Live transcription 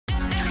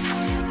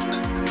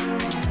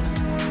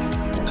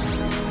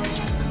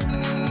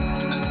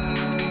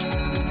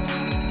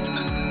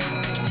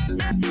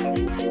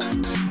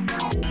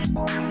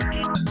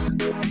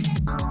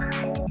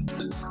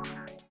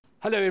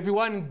Hello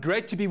everyone,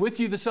 great to be with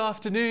you this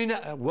afternoon.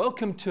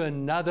 Welcome to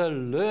another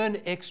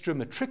Learn Extra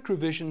Matric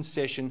Revision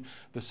session.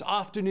 This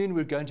afternoon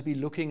we're going to be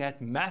looking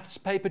at Maths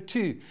Paper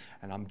 2,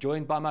 and I'm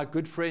joined by my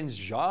good friends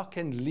Jacques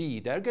and Lee.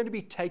 They're going to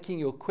be taking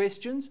your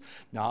questions.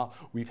 Now,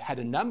 we've had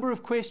a number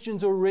of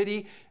questions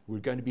already. We're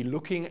going to be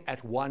looking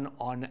at one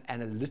on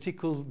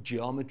analytical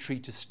geometry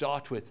to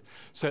start with.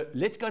 So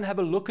let's go and have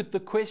a look at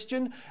the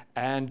question,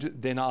 and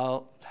then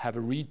I'll have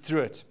a read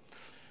through it.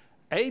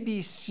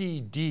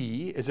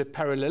 ABCD is a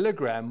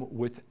parallelogram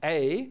with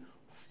A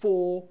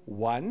 4,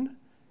 1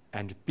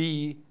 and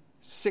B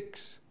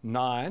 6,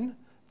 9.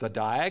 The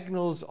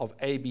diagonals of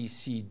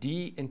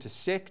ABCD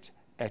intersect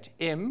at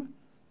M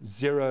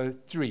 0,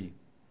 3.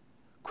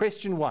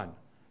 Question 1.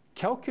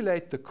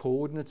 Calculate the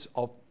coordinates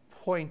of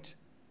point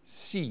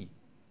C.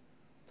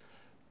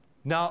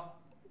 Now,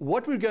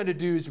 what we're going to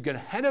do is we're going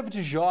to hand over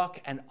to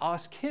Jacques and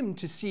ask him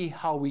to see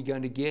how we're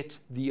going to get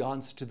the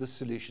answer to the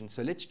solution.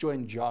 So let's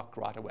join Jacques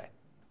right away.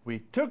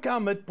 We took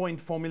our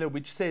midpoint formula,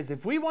 which says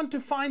if we want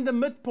to find the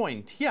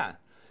midpoint here,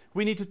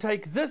 we need to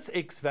take this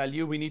x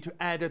value, we need to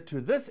add it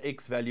to this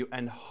x value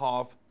and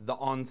halve the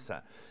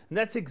answer. And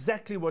that's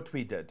exactly what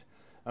we did.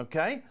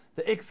 Okay,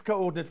 the x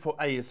coordinate for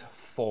A is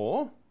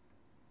 4.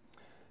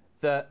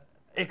 The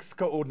x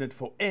coordinate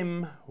for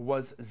M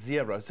was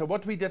 0. So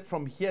what we did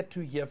from here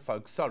to here,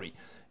 folks,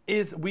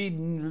 is we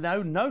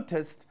now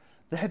noticed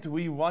that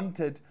we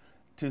wanted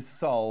to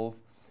solve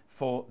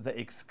for the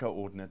x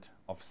coordinate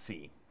of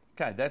C.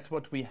 Okay, that's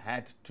what we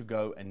had to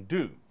go and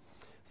do.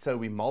 So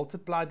we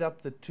multiplied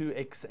up the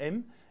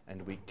 2xm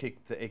and we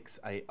kicked the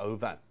xa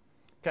over.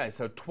 Okay,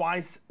 so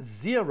twice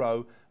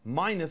 0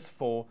 minus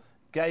 4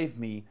 gave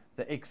me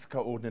the x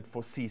coordinate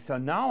for C. So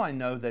now I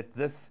know that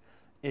this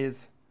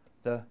is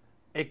the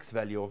x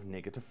value of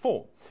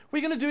 -4.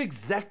 We're going to do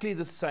exactly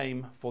the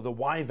same for the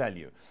y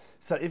value.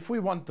 So if we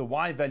want the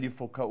y value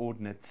for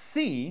coordinate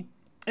C,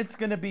 it's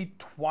going to be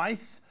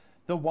twice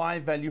the y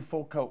value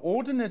for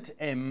coordinate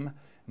M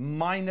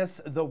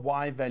minus the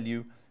y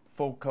value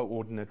for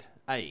coordinate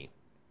A,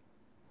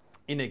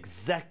 in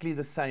exactly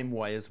the same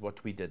way as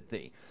what we did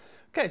there.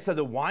 Okay, so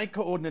the y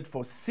coordinate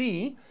for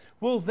C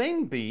will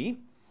then be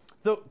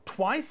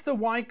twice the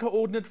y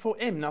coordinate for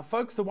M. Now,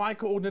 folks, the y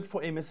coordinate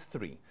for M is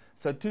 3.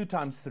 So 2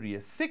 times 3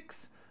 is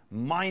 6,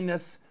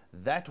 minus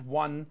that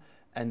 1,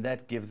 and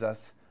that gives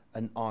us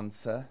an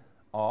answer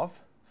of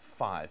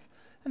 5.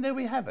 And there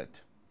we have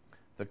it.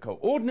 The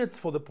coordinates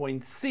for the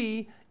point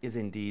C is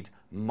indeed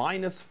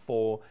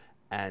 -4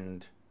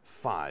 and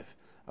 5.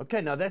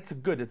 Okay, now that's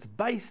good. It's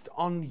based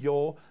on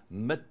your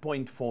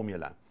midpoint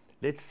formula.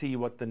 Let's see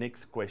what the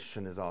next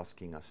question is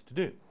asking us to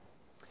do.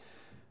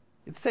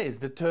 It says,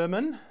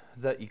 determine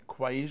the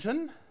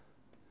equation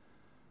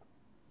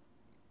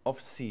of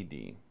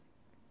CD.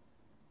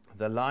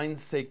 The line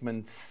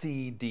segment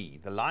CD,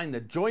 the line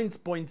that joins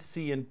point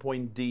C and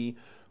point D,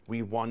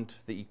 we want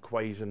the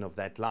equation of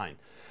that line.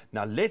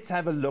 Now let's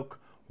have a look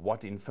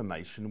what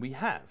information we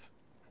have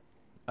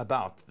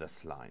about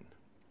this line.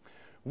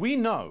 We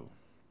know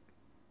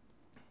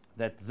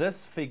that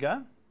this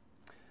figure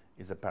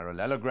is a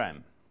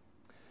parallelogram.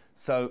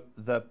 So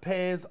the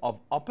pairs of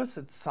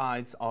opposite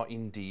sides are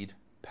indeed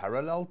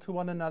parallel to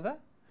one another.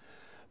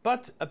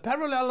 But a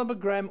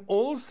parallelogram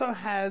also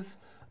has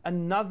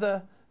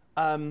another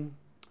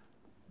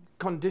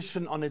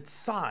condition on its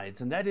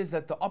sides, and that is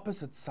that the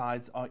opposite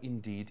sides are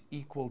indeed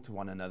equal to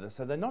one another.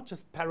 So they're not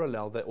just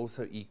parallel, they're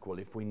also equal.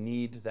 If we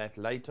need that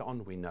later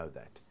on, we know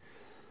that.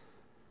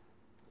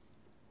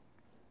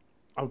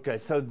 Okay,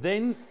 so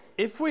then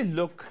if we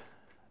look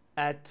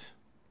at,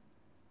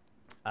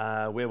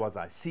 where was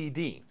I?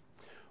 CD.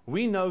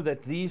 We know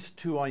that these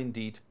two are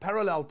indeed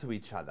parallel to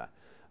each other.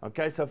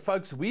 Okay, so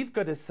folks, we've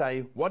got to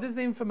say, what is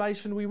the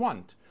information we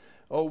want?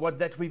 Or what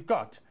that we've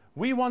got?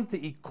 We want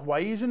the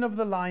equation of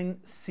the line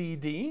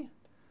CD,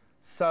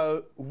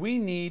 so we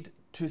need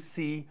to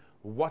see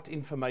what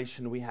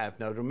information we have.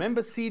 Now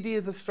remember, CD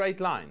is a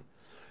straight line.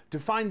 To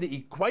find the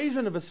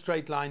equation of a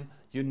straight line,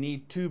 you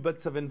need 2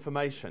 bits of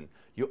information.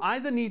 You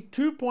either need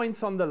 2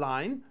 points on the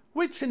line,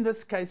 which in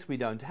this case we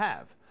don't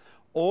have,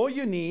 or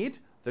you need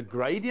the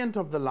gradient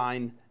of the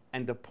line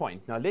and a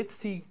point. Now let's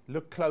see,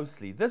 look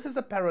closely. This is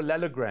a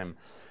parallelogram.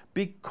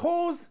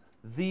 Because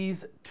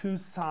these two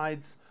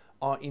sides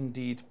are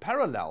indeed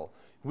parallel,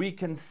 we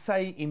can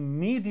say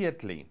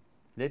immediately,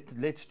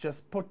 let's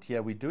just put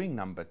here, we're doing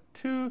number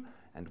 2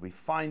 and we're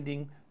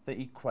finding the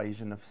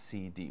equation of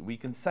CD. We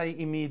can say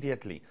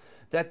immediately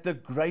that the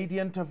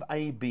gradient of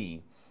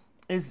AB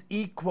is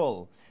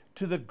equal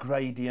to the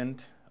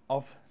gradient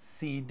of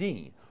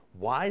CD.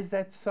 Why is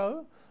that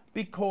so?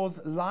 Because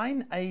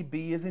line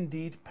AB is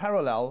indeed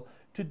parallel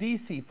to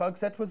DC. Folks,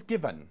 that was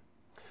given.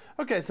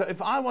 Okay, so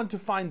if I want to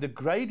find the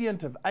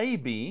gradient of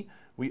AB,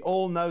 we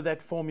all know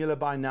that formula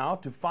by now.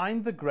 To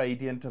find the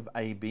gradient of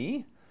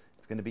AB,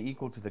 it's going to be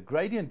equal to the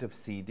gradient of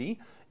CD.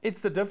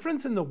 It's the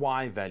difference in the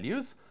y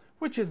values,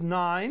 which is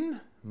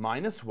 9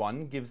 minus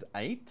 1 gives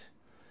 8,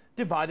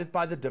 divided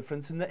by the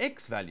difference in the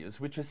x values,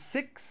 which is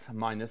 6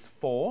 minus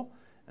 4,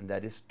 and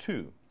that is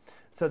 2.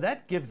 So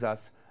that gives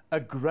us a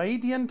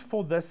gradient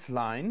for this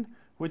line,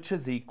 which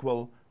is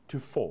equal to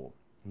 4.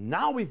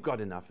 Now we've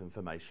got enough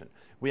information.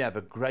 We have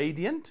a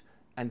gradient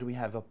and we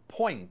have a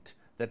point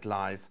that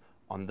lies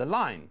on the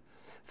line.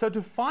 So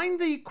to find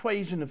the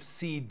equation of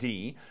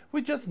CD,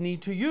 we just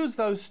need to use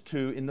those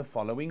two in the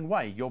following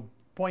way. Your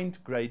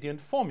point gradient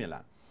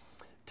formula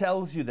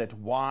tells you that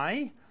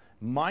y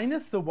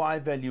minus the y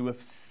value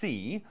of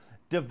C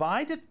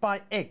divided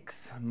by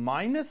x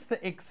minus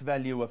the x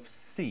value of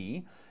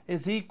C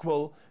is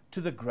equal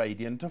to the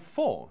gradient of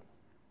 4.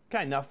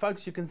 Okay, now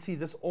folks, you can see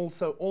this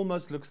also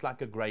almost looks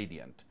like a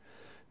gradient.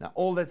 Now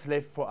all that's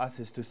left for us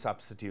is to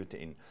substitute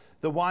in.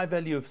 The y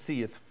value of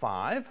C is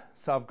 5,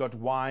 so I've got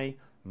y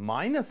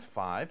minus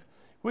 5,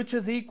 which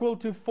is equal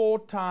to 4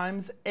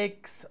 times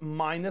x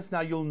minus,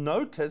 now you'll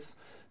notice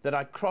that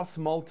I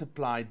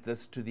cross-multiplied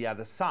this to the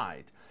other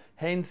side.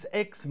 Hence,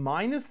 x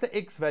minus the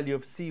x value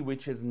of C,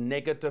 which is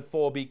negative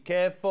 4. Be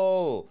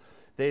careful.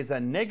 There's a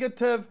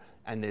negative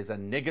and there's a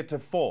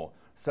negative 4.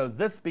 So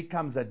this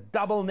becomes a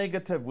double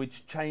negative,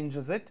 which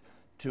changes it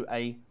to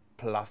a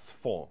plus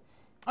 4.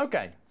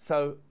 Okay,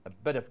 so a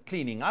bit of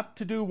cleaning up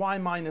to do. Y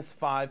minus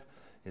 5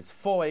 is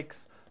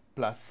 4x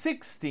plus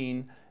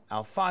 16.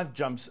 Our 5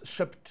 jumps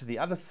ship to the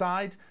other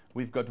side.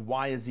 We've got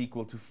y is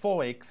equal to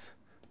 4x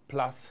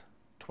plus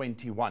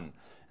 21.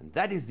 And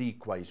that is the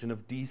equation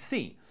of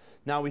DC.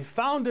 Now we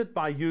found it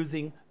by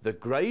using the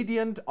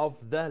gradient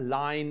of the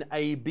line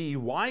AB.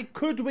 Why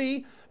could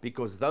we?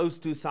 Because those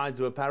two sides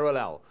were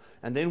parallel.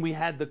 And then we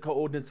had the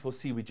coordinates for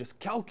C. We just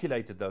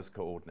calculated those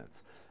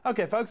coordinates.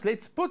 Okay, folks,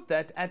 let's put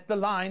that at the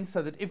line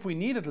so that if we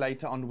need it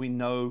later on, we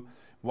know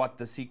what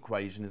this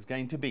equation is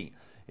going to be.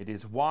 It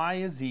is y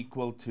is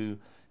equal to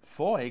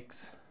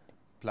 4x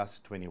plus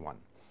 21.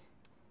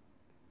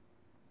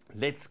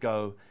 Let's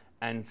go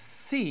and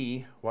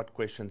see what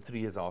question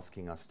 3 is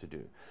asking us to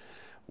do.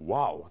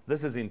 Wow,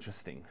 this is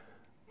interesting.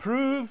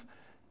 Prove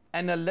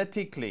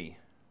analytically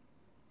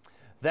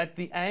that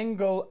the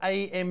angle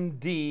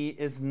AMD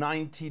is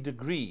 90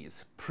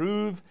 degrees.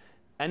 Prove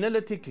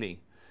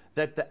analytically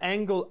that the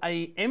angle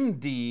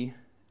AMD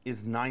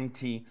is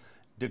 90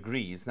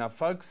 degrees. Now,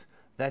 folks,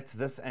 that's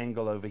this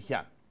angle over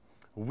here.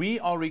 We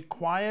are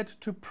required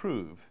to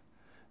prove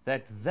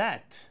that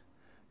that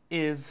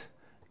is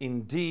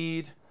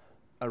indeed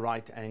a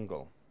right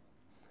angle.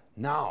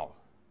 Now,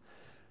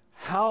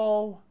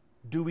 how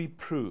do we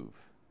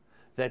prove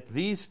that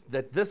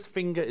this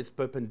finger is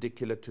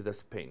perpendicular to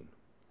this pen?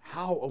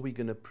 How are we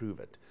going to prove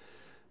it?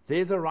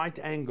 There's a right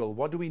angle.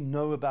 What do we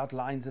know about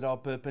lines that are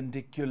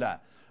perpendicular?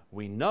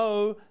 We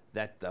know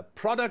that the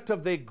product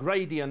of their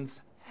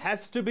gradients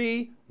has to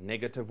be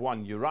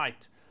 -1. You're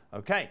right.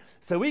 Okay,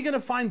 so we're going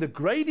to find the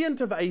gradient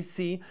of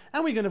AC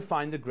and we're going to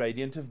find the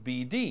gradient of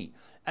BD.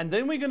 And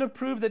then we're going to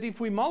prove that if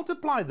we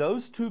multiply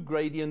those two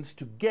gradients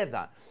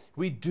together,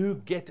 we do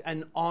get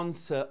an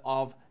answer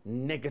of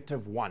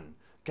 -1.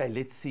 Okay,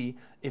 let's see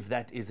if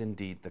that is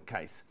indeed the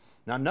case.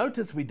 Now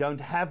notice we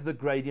don't have the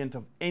gradient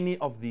of any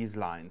of these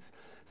lines.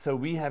 So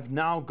we have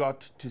now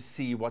got to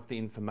see what the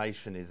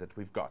information is that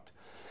we've got.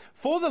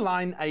 For the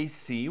line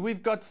AC,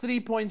 we've got 3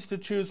 points to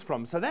choose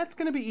from. So that's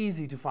going to be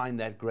easy to find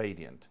that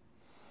gradient.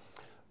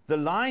 The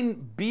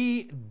line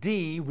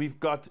BD, we've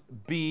got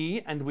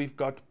B and we've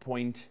got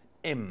point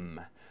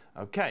M.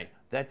 Okay,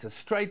 that's a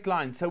straight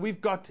line. So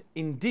we've got,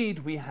 indeed,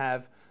 we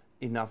have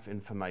enough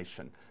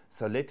information.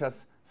 So let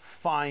us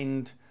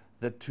find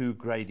the two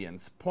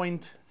gradients.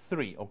 Point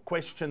 3 or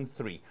question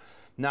 3.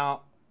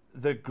 Now,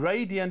 the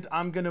gradient,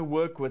 I'm going to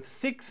work with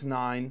 6,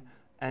 9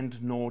 and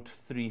 0,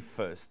 3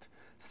 first.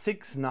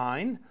 6,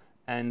 9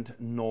 and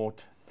 0,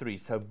 3.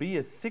 So B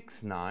is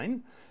 6,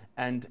 9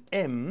 and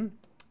M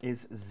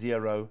is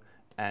 0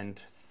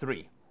 and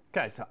 3.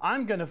 Okay, so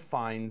I'm going to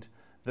find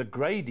the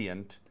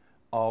gradient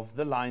of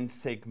the line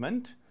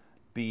segment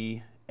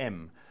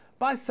BM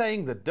by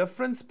saying the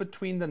difference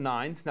between the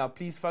 9s. Now,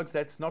 please, folks,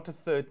 that's not a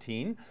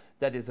 13.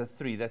 That is a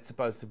 3. That's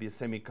supposed to be a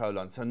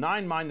semicolon. So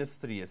 9 minus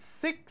 3 is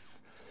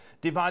 6,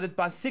 divided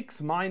by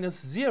 6 minus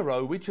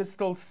 0, which is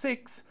still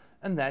 6,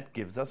 and that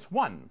gives us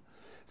 1.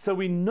 So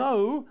we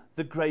know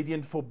the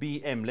gradient for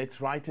BM.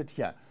 Let's write it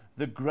here.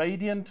 The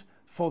gradient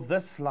for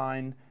this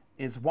line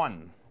is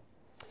 1.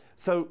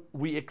 So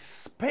we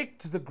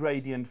expect the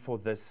gradient for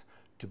this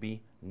to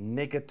be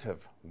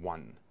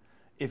 -1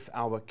 if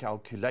our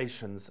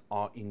calculations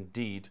are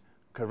indeed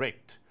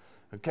correct.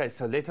 Okay,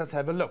 so let us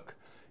have a look.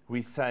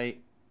 We say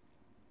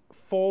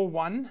 4,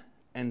 1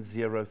 and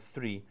 0,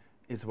 3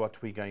 is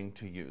what we're going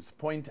to use.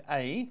 Point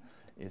A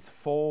is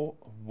 4,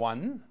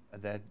 1.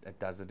 That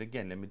does it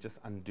again. Let me just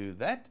undo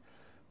that.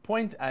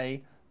 Point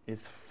A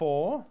is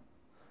 4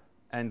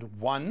 and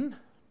 1.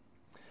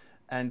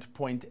 And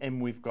point M,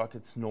 we've got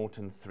it's 0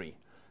 and 3.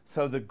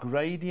 So the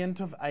gradient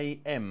of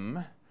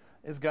AM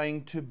is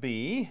going to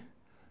be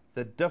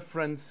the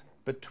difference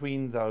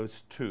between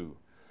those two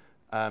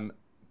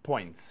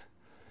points.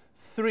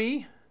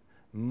 3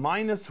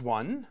 minus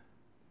 1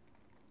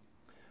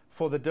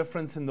 for the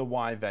difference in the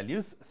y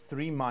values,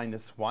 3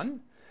 minus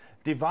 1,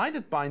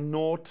 divided by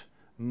 0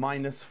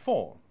 minus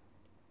 4.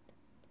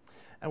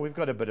 And we've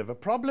got a bit of a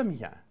problem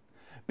here.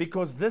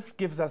 because this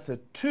gives us a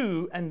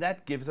 2 and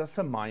that gives us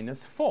a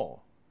 -4,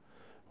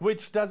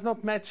 which does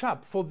not match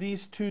up for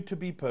these two to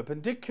be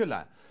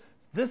perpendicular.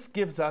 This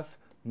gives us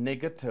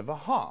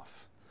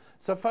 -1/2.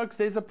 So folks,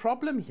 there's a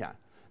problem here.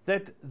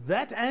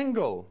 That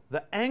angle,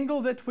 the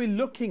angle that we're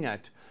looking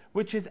at,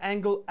 which is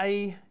angle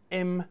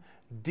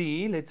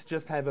AMD, let's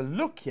just have a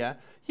look here.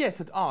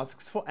 Yes, it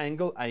asks for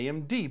angle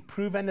AMD.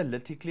 Prove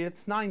analytically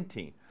it's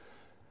 90.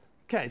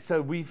 Okay,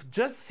 so we've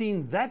just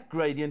seen that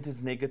gradient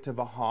is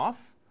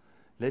 -1/2.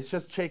 Let's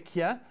just check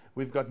here.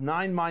 We've got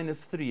 9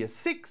 minus 3 is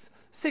 6.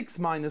 6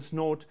 minus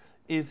 0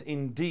 is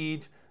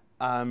indeed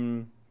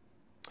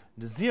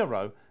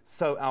 0.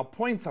 So our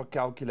points are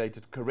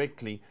calculated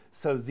correctly.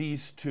 So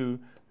these two,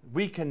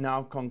 we can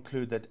now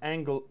conclude that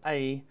angle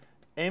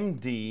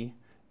AMD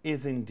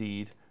is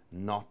indeed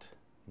not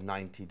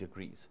 90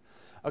 degrees.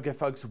 Okay,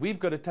 folks, we've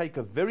got to take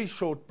a very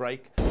short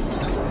break.